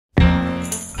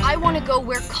want to go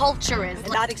where culture is.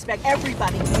 And not expect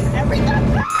everybody.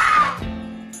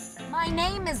 My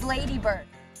name is Ladybird.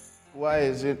 Why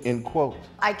is it in quotes?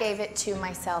 I gave it to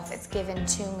myself. It's given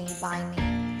to me by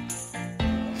me.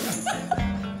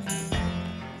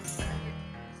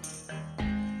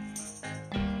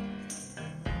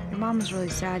 Your mom was really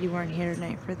sad you weren't here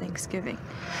tonight for Thanksgiving.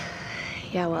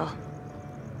 Yeah, well,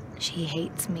 she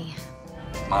hates me.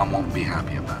 Mom won't be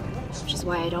happy about it. Which is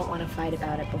why I don't want to fight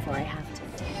about it before I have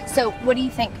to. So, what do you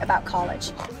think about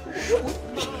college?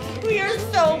 We are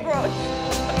so broke.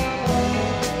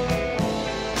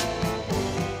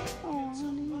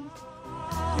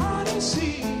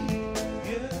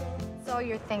 Saw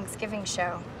your Thanksgiving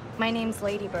show. My name's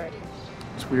Ladybird.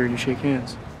 It's weird you shake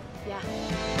hands. Yeah.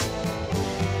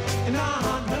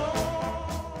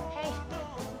 Hey,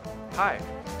 Hi.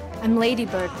 I'm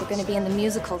Ladybird. We're gonna be in the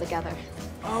musical together.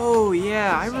 Oh,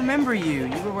 yeah, I remember you.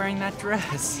 You were wearing that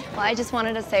dress. Well, I just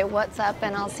wanted to say what's up,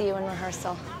 and I'll see you in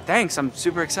rehearsal. Thanks, I'm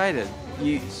super excited.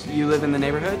 You live in the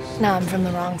neighborhood? No, I'm from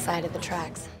the wrong side of the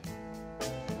tracks.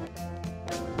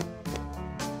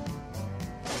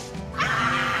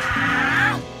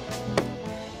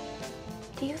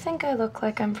 Do you think I look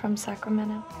like I'm from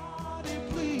Sacramento?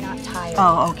 Not tired.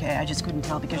 Oh, okay. I just couldn't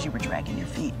tell because you were dragging your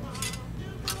feet.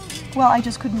 Well, I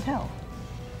just couldn't tell.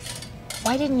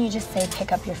 Why didn't you just say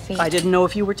pick up your feet? I didn't know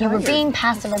if you were You tired. were being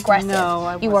passive aggressive. No,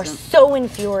 I You are wasn't. so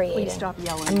infuriating. Please stop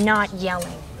yelling. I'm not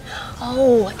yelling.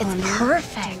 Oh, it's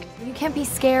perfect. You can't be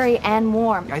scary and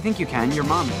warm. I think you can. Your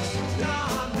mom is.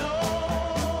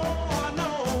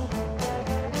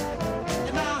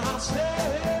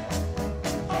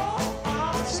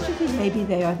 Maybe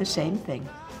they are the same thing.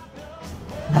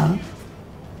 Love